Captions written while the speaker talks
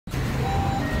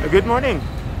Good morning.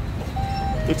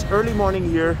 It's early morning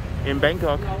here in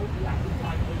Bangkok,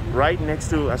 right next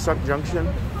to Asok Junction,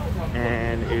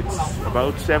 and it's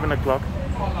about 7 o'clock.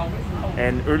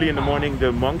 And early in the morning,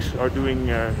 the monks are doing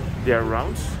their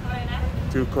rounds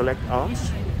to collect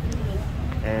alms.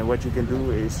 And what you can do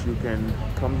is you can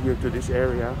come here to this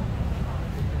area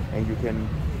and you can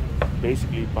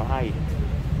basically buy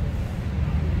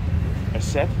a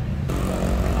set.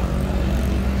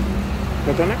 ข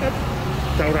อโทษนะครับ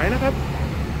เท่าไหร่นะครับ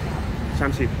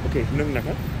30 okay 1นะค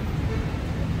รับ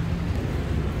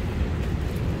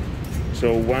so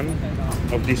one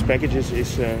of these packages is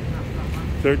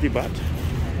 30 baht.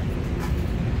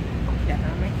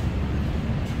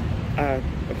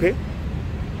 Okay.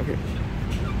 Okay.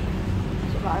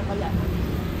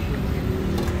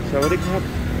 สวัสดีครับ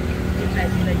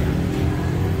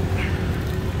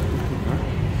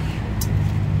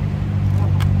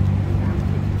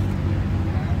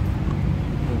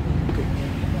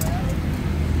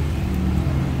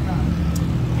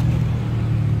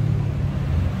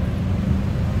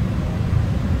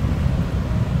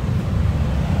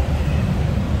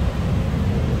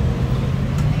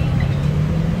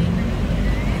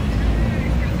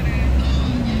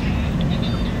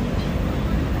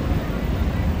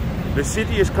The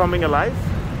city is coming alive.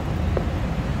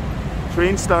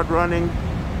 Trains start running,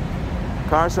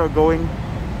 cars are going.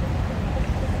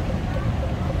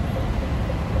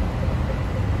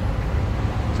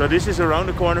 So this is around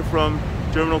the corner from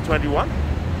Terminal 21.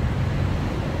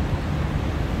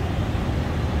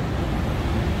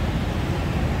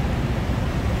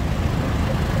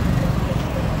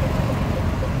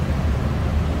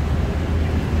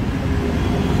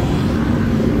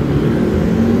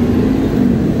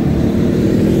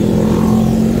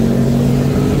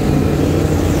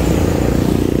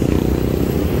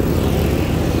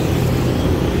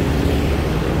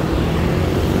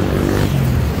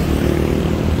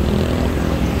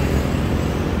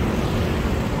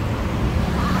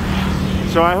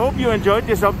 So I hope you enjoyed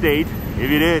this update.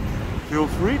 If you did, feel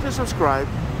free to subscribe,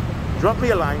 drop me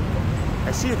a line,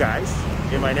 and see you guys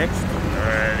in my next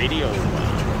video.